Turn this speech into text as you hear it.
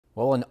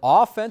Well, an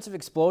offensive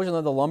explosion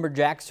led the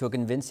Lumberjacks to a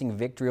convincing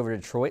victory over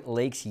Detroit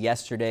Lakes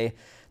yesterday.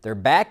 They're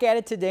back at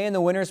it today in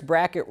the winners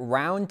bracket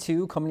round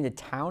 2, coming to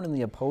town in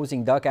the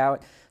opposing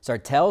dugout.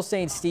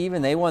 Sartell-St.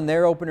 Stephen, they won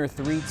their opener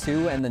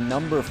 3-2 and the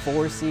number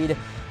 4 seed.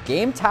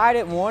 Game tied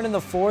at 1 in the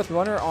 4th.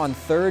 Runner on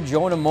 3rd,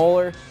 Jonah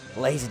Moeller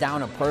lays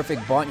down a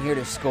perfect bunt here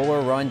to score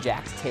a run.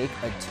 Jacks take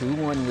a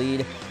 2-1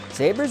 lead.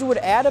 Sabres would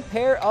add a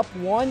pair up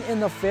 1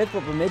 in the 5th,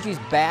 but Bemidji's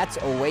bats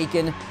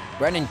awaken.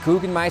 Brendan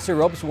Kuchenmeister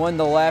ropes one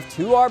to left.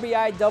 2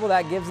 RBI double.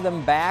 That gives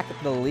them back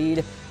the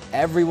lead.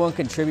 Everyone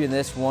contributing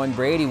this one.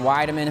 Brady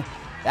Weideman,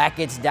 that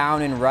gets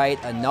down and right.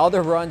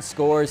 Another run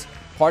scores.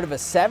 Part of a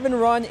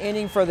 7-run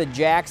inning for the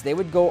Jacks. They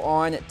would go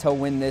on to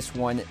win this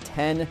one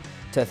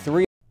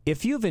 10-3.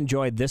 If you've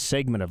enjoyed this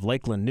segment of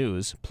Lakeland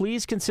News,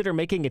 please consider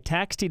making a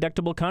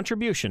tax-deductible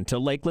contribution to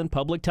Lakeland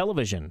Public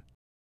Television.